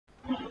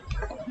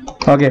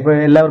Okay, അപ്പോൾ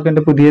എല്ലാവർക്കും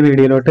എൻ്റെ പുതിയ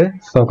വീഡിയോയിലോട്ട്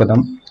സ്വാഗതം.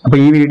 അപ്പോൾ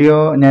ഈ വീഡിയോ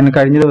ഞാൻ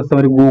കഴിഞ്ഞ ദിവസം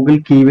ഒരു ഗൂഗിൾ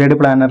കീവേഡ്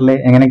പ്ലാനറിൽ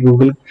എങ്ങനെ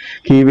ഗൂഗിൾ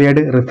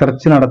കീവേഡ്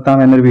റിസർച്ച് നടത്താം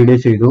എന്നൊരു വീഡിയോ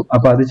ചെയ്തു.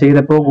 അപ്പോൾ അത്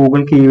ചെയ്തപ്പോൾ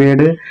ഗൂഗിൾ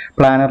കീവേഡ്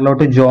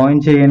പ്ലാനറിലോട്ട് ജോയിൻ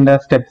ചെയ്യേണ്ട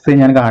സ്റ്റെപ്സ്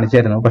ഞാൻ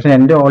കാണിച്ചായിരുന്നു. പക്ഷെ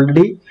എൻ്റെ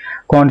ഓൾറെഡി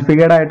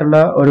കോൺഫിഗേർഡ് ആയിട്ടുള്ള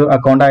ഒരു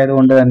അക്കൗണ്ട്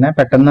ആയതുകൊണ്ട് തന്നെ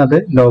പെട്ടെന്ന് അത്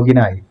ലോഗിൻ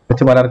ആയി.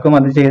 പക്ഷെ പലർക്കും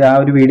അത് ചെയ്ത് ആ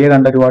ഒരു വീഡിയോ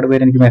കണ്ട ഒരുപാട്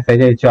പേര് എനിക്ക്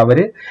മെസ്സേജ് അയച്ചു.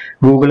 അവര്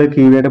ഗൂഗിൾ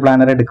കീവേഡ്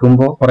പ്ലാനർ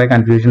എടുക്കുമ്പോൾ കുറെ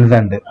കൺഫ്യൂഷൻസ്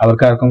ഉണ്ട്,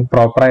 അവർക്ക് ആർക്കും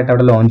പ്രോപ്പർ ആയിട്ട്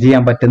അവിടെ ലോഞ്ച്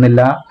ചെയ്യാൻ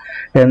പറ്റുന്നില്ല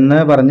എന്ന്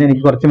പറഞ്ഞ്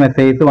എനിക്ക് കുറച്ച്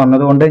മെസ്സേജ്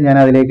വന്നതുകൊണ്ട്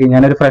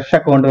ഞാനൊരു ഫ്രഷ്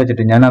അക്കൗണ്ട്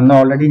വെച്ചിട്ട് ഞാൻ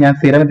ഓൾറെഡി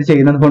സ്ഥിരം ഇത്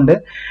ചെയ്യുന്നത് കൊണ്ട്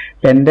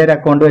എൻ്റെ ഒരു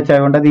അക്കൗണ്ട്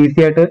വെച്ചായതുകൊണ്ട് അത് ഈസി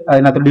ആയിട്ട്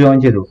അതിനകത്തോട്ട് ജോയിൻ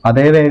ചെയ്തു.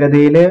 അതേ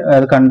വേഗതയിൽ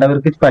അത്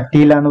കണ്ടവർക്ക്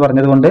പറ്റിയില്ല എന്ന്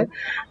പറഞ്ഞതുകൊണ്ട്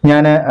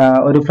ഞാൻ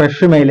ഒരു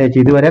ഫ്രഷ് മെയിൽ വെച്ച്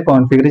ഇതുവരെ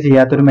കോൺഫിഗർ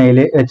ചെയ്യാത്തൊരു മെയിൽ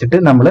വെച്ചിട്ട്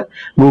നമ്മൾ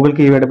ഗൂഗിൾ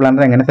കീവേഡ്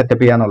പ്ലാനർ എങ്ങനെ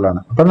സെറ്റപ്പ്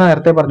ചെയ്യാന്നുള്ളതാണ്. അപ്പൊ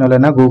നേരത്തെ പറഞ്ഞ പോലെ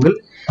തന്നെ ഗൂഗിൾ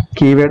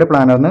കീവേഡ്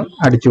പ്ലാനറിന്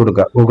അടിച്ചു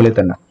കൊടുക്കുക, ഗൂഗിളിൽ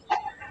തന്നെ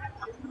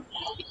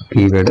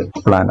കീവേഡ്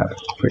പ്ലാനർ.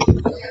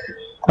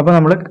 അപ്പൊ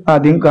നമ്മൾ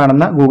ആദ്യം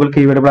കാണുന്ന Google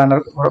keyword planar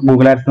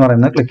Google ads എന്ന്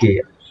പറയുന്നത് ക്ലിക്ക്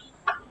ചെയ്യുക.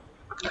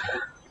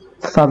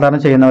 സാധാരണ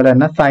ചെയ്യുന്ന പോലെ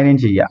തന്നെ സൈൻ ഇൻ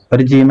ചെയ്യുക.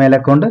 ഒരു ജിമെയിൽ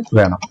അക്കൗണ്ട്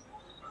വേണം.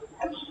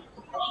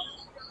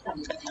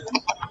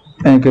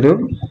 എനിക്കൊരു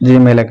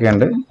ജിമെയിൽ ഒക്കെ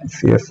ഉണ്ട്,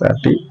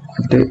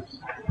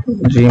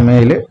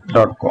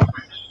 csrt@gmail.com.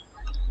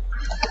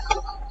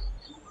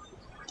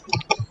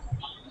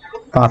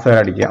 പാസ്വേഡ്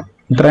അടിക്കാം.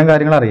 ഇത്രയും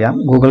കാര്യങ്ങൾ അറിയാം.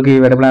 ഗൂഗിൾ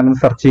കീവേഡ് പ്ലാനർ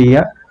സെർച്ച് ചെയ്യുക,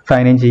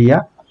 സൈൻ ഇൻ ചെയ്യുക,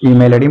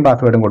 ഇമെയിൽ ഐഡിയും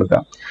പാസ്വേഡും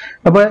കൊടുക്കാം.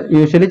 അപ്പോൾ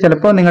യൂഷ്വലി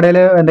ചിലപ്പോൾ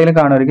നിങ്ങളുടെ എന്തെങ്കിലും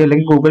കാണുമായിരിക്കും,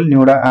 അല്ലെങ്കിൽ ഗൂഗിൾ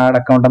ന്യൂ ആഡ്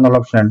അക്കൗണ്ട് എന്നുള്ള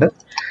ഓപ്ഷൻ ഉണ്ട്.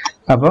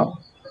 അപ്പോൾ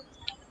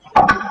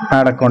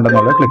ആഡ് അക്കൗണ്ട്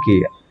എന്നുള്ളത് ക്ലിക്ക്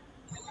ചെയ്യുക.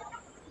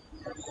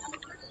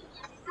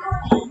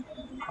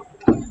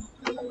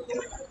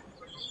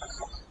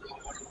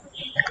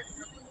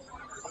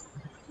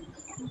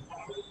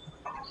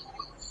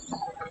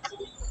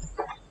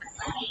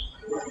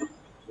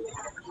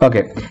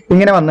 ഓക്കെ,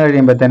 ഇങ്ങനെ വന്നു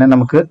കഴിയുമ്പോൾ തന്നെ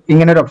നമുക്ക്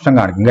ഇങ്ങനെ ഒരു ഓപ്ഷൻ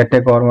കാണിക്കും, ഗെറ്റ് എ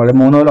കോർ പോലെ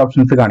 3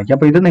 ഓപ്ഷൻസ് കാണിക്കും.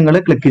 അപ്പൊ ഇത് നിങ്ങൾ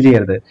ക്ലിക്ക്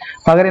ചെയ്യരുത്.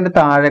 പകരം ഇതിന്റെ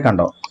താഴെ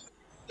കണ്ടോ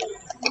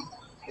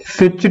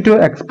സ്വിച്ച് ടു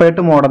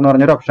എക്സ്പേർട്ട് മോഡ് എന്ന്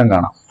പറഞ്ഞൊരു ഓപ്ഷൻ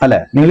കാണാം അല്ലെ.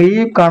 നിങ്ങൾ ഈ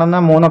കാണുന്ന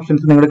 3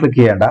 ഓപ്ഷൻസ് നിങ്ങൾ ക്ലിക്ക്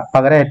ചെയ്യേണ്ട,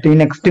 പകരം ഏറ്റവും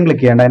നെക്സ്റ്റും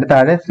ക്ലിക്ക് ചെയ്യേണ്ട. അതിന്റെ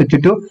താഴെ സ്വിച്ച്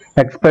ടു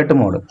എക്സ്പേർട്ട്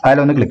മോഡ്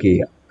അതിലൊന്ന് ക്ലിക്ക്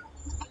ചെയ്യുക.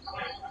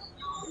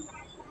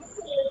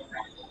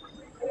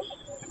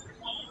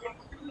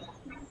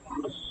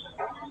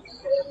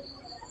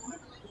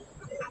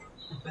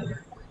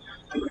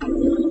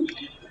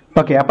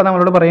 ഓക്കെ, അപ്പൊ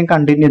നമ്മളോട് പറയും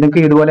കണ്ടിന്യൂ.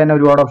 നിങ്ങൾക്ക് ഇതുപോലെ തന്നെ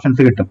ഒരുപാട്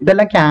ഓപ്ഷൻസ് കിട്ടും.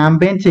 ഇതെല്ലാം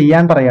ക്യാമ്പയിൻ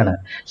ചെയ്യാൻ പറയാണ്.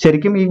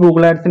 ശരിക്കും ഈ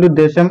ഗൂഗിൾ ആഡ്സിന്റെ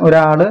ഉദ്ദേശം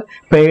ഒരാള്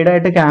പെയ്ഡ്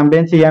ആയിട്ട്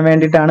ക്യാമ്പയിൻ ചെയ്യാൻ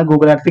വേണ്ടിയിട്ടാണ്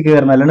ഗൂഗിൾ ആഡ്സ്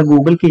കയറുന്നത്, അല്ലാണ്ട്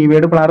ഗൂഗിൾ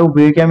കീവേഡ് പ്ലാനർ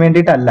ഉപയോഗിക്കാൻ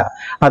വേണ്ടിയിട്ടല്ല.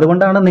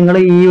 അതുകൊണ്ടാണ് നിങ്ങൾ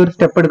ഈ ഒരു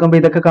സ്റ്റെപ്പ് എടുക്കുമ്പോൾ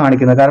ഇതൊക്കെ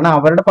കാണിക്കുന്നത്. കാരണം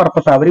അവരുടെ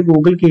പർപ്പസ്, അവർ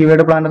ഗൂഗിൾ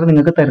കീവേഡ് പ്ലാനർ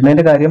നിങ്ങൾക്ക്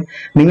തരുന്നതിന്റെ കാര്യം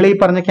നിങ്ങൾ ഈ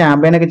പറഞ്ഞ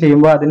ക്യാമ്പയിൻ ഒക്കെ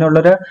ചെയ്യുമ്പോൾ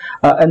അതിനുള്ളൊരു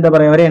എന്താ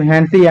പറയുക, അവരെ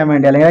എൻഹാൻസ് ചെയ്യാൻ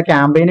വേണ്ടി അല്ലെങ്കിൽ ആ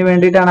ക്യാമ്പയിന്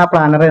വേണ്ടിയിട്ടാണ് ആ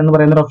പ്ലാനർ എന്ന്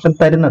പറയുന്ന ഒരു ഓപ്ഷൻ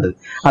തരുന്നത്.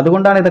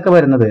 അതുകൊണ്ടാണ് ഇതൊക്കെ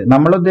വരുന്നത്.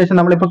 നമ്മുടെ ഉദ്ദേശം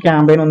നമ്മളിപ്പോൾ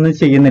ക്യാമ്പയിൻ ഒന്നും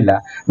ചെയ്യുന്നില്ല,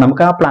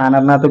 നമുക്ക് ആ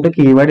പ്ലാനറിനകത്ത്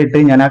കീവേഡ് ഇട്ട്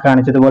ഞാൻ ആ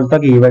കാണിച്ചതുപോലത്തെ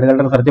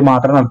കീവേഡുകളുടെ റിസർച്ച്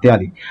മാത്രം നടത്തിയാൽ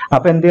മതി.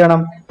 അപ്പൊ എന്ത്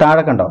ചെയ്യണം,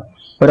 താഴെ കണ്ടോ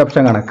ഒരു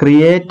ഓപ്ഷൻ കാണാം,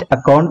 ക്രിയേറ്റ്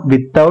അക്കൗണ്ട്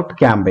വിത്തൗട്ട്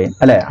ക്യാമ്പയിൻ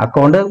അല്ലെ.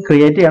 അക്കൗണ്ട്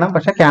ക്രിയേറ്റ് ചെയ്യണം,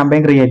 പക്ഷെ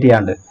ക്യാമ്പയിൻ ക്രിയേറ്റ്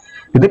ചെയ്യാണ്ട്.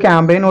 ഇത്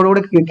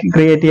ക്യാമ്പയിനോടുകൂടി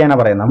ക്രിയേറ്റ് ചെയ്യാനാണ്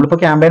പറയുന്നത്. നമ്മളിപ്പോ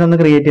ക്യാമ്പയിൻ ഒന്നും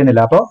ക്രിയേറ്റ്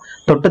ചെയ്യുന്നില്ല. അപ്പോൾ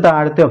തൊട്ട്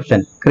താഴത്തെ option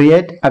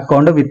create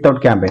account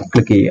without campaign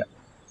click ചെയ്യുക.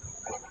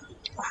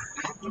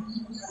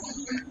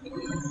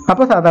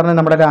 അപ്പൊ സാധാരണ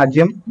നമ്മുടെ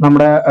രാജ്യം,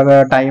 നമ്മുടെ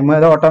ടൈം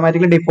അത്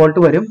ഓട്ടോമാറ്റിക്കലി ഡിഫോൾട്ട്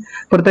വരും.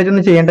 പ്രത്യേകിച്ച്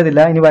ഒന്നും ചെയ്യേണ്ടതില്ല.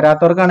 ഇനി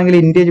വരാത്തവർക്കാണെങ്കിൽ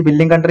ഇന്ത്യ,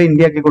 ബില്ലിംഗ് കൺട്രി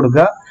ഇന്ത്യ ആക്കി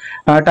കൊടുക്കുക,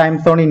 ടൈം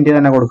സോൺ ഇന്ത്യ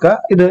തന്നെ കൊടുക്കുക,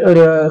 ഇത്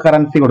ഒരു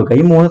കറൻസി കൊടുക്കുക.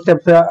 ഈ 3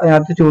 സ്റ്റെപ്സ്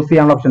അതിനകത്ത് ചൂസ്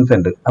ചെയ്യാനുള്ള ഓപ്ഷൻസ്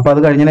ഉണ്ട്. അപ്പൊ അത്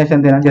കഴിഞ്ഞതിന് ശേഷം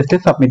എന്ത് ചെയ്യണം, ജസ്റ്റ്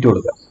സബ്മിറ്റ്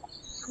കൊടുക്കുക.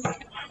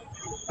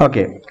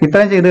 ഓക്കെ,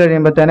 ഇത്രയും ചെയ്ത്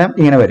കഴിയുമ്പോഴത്തേനും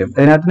ഇങ്ങനെ വരും.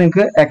 ഇതിനകത്ത്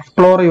നിങ്ങൾക്ക്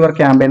എക്സ്പ്ലോർ യുവർ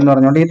ക്യാമ്പയിൻ എന്ന്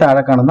പറഞ്ഞുകൊണ്ട് ഈ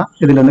താഴെ കാണുന്ന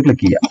ഇതിലൊന്ന്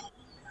ക്ലിക്ക് ചെയ്യാം.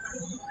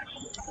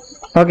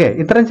 ഓക്കെ,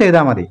 ഇത്രയും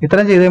ചെയ്താൽ മതി.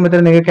 ഇത്രയും ചെയ്ത്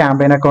കഴിയുമ്പോഴത്തേനും നിങ്ങൾക്ക്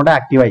ക്യാമ്പയിൻ അക്കൗണ്ട്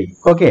ആക്റ്റീവ് ആയി.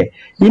 ഓക്കെ,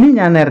 ഇനി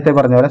ഞാൻ നേരത്തെ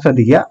പറഞ്ഞ പോലെ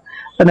ശ്രദ്ധിക്കുക.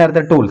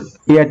 നേരത്തെ ടൂൾസ്,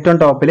 ഈ ഏറ്റവും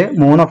ടോപ്പിൽ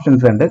 3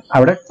 ഓപ്ഷൻസ് ഉണ്ട്.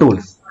 അവിടെ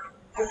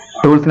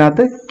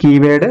ടൂൾസിനകത്ത്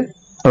കീവേഡ്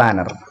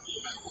പ്ലാനർ.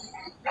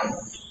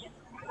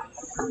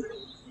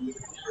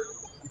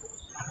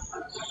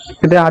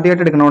 ഇത്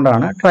ആദ്യമായിട്ട്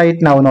എടുക്കുന്നതുകൊണ്ടാണ് ട്രൈ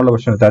ഇറ്റ് നൗ എന്നുള്ള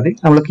ഓപ്ഷൻ എടുത്താൽ മതി.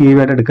 നമ്മൾ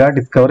കീവേഡ് എടുക്കുക,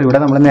 ഡിസ്കവർ. ഇവിടെ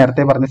നമ്മൾ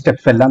നേരത്തെ പറഞ്ഞ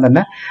സ്റ്റെപ്സ് എല്ലാം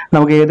തന്നെ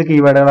നമുക്ക് ഏത്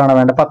കീവേഡുകളാണ്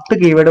വേണ്ടത്, 10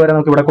 കീവേഡ് വരെ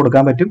നമുക്ക് ഇവിടെ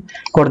കൊടുക്കാൻ പറ്റും.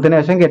 കൊടുത്തതിന്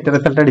ശേഷം ഗെറ്റ്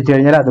റിസൾട്ട് അടിച്ചു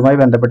കഴിഞ്ഞാൽ അതുമായി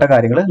ബന്ധപ്പെട്ട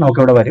കാര്യങ്ങൾ നമുക്ക്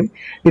ഇവിടെ വരും.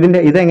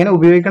 ഇതെങ്ങനെ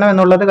ഉപയോഗിക്കണം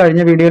എന്നുള്ളത്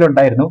കഴിഞ്ഞ വീഡിയോയിൽ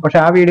ഉണ്ടായിരുന്നു. പക്ഷെ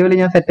ആ വീഡിയോയിൽ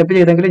ഞാൻ സെറ്റപ്പ്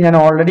ചെയ്തെങ്കിൽ ഞാൻ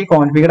ഓൾറെഡി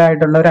കോൺഫിഗർ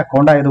ആയിട്ടുള്ള ഒരു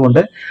അക്കൗണ്ട്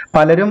ആയതുകൊണ്ട്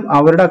പലരും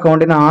അവരുടെ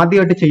അക്കൗണ്ടിന്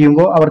ആദ്യമായിട്ട്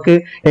ചെയ്യുമ്പോൾ അവർക്ക്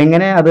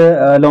എങ്ങനെ അത്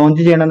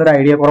ലോഞ്ച് ചെയ്യണം എന്നൊരു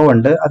ഐഡിയ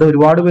കുറവുണ്ട്. അത്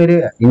ഒരുപാട് പേര്,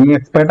 ഈ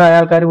എക്സ്പേർട്ട് ആയ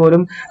ആൾക്കാർ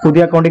പോലും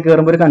പുതിയ അക്കൗണ്ടിൽ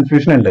കയറുമ്പോൾ ഒരു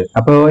കൺഫ്യൂഷൻ ഉണ്ട്.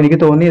 അപ്പോൾ എനിക്ക്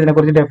തോന്നി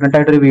ഇതിനെക്കുറിച്ച് ഡെഫിനറ്റ്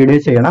ആയിട്ട് ഒരു വീഡിയോ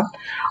ചെയ്യണം.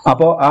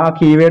 അപ്പോൾ ആ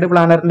കീവേഡ്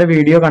പ്ലാനറിന്റെ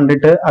വീഡിയോ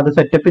കണ്ടിട്ട് അത്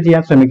സെറ്റപ്പ്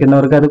ചെയ്യാൻ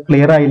ശ്രമിക്കുന്നവർക്ക് അത്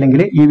ക്ലിയർ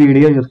ആയില്ലെങ്കിൽ ഈ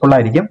വീഡിയോ യൂസ്ഫുൾ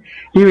ആയിരിക്കും.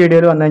 ഈ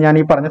വീഡിയോയിൽ വന്ന് ഞാൻ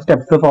ഈ പറഞ്ഞ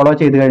സ്റ്റെപ്സ് ഫോളോ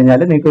ചെയ്ത്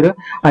കഴിഞ്ഞാൽ നിങ്ങൾക്ക് ഒരു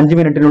 5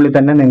 മിനിറ്റിനുള്ളിൽ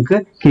തന്നെ നിങ്ങൾക്ക്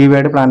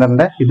കീവേഡ്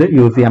പ്ലാനറിന്റെ ഇത്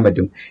യൂസ് ചെയ്യാൻ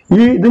പറ്റും.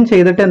 ഇതും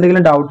ചെയ്തിട്ട്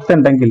എന്തെങ്കിലും ഡൗട്ട്സ്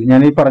ഉണ്ടെങ്കിൽ ഞാൻ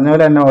ഈ പറഞ്ഞ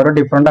പോലെ തന്നെ ഓരോ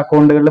ഡിഫറെന്റ്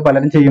അക്കൗണ്ടുകളിൽ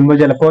പലരും ചെയ്യുമ്പോൾ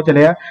ചിലപ്പോൾ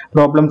ചില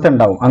പ്രോബ്ലംസ്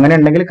ഉണ്ടാവും. അങ്ങനെ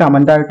ഉണ്ടെങ്കിൽ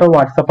കമന്റ് ആയിട്ടോ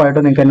വാട്സപ്പ്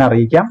ആയിട്ടോ നിങ്ങൾക്ക് എന്നെ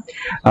അറിയിക്കാം.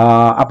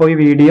 അപ്പോൾ ഈ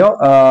വീഡിയോ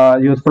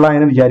യൂസ്ഫുൾ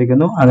ആയെന്ന്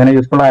വിചാരിക്കുന്നു. അങ്ങനെ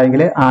യൂസ്ഫുൾ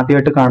ആയെങ്കിൽ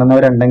ആദ്യമായിട്ട്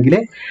കാണുന്നവരുണ്ടെങ്കിൽ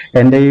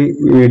എൻ്റെ ഈ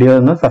വീഡിയോ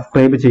ഒന്ന്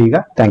സബ്സ്ക്രൈബ് ചെയ്യുക.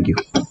 Thank you.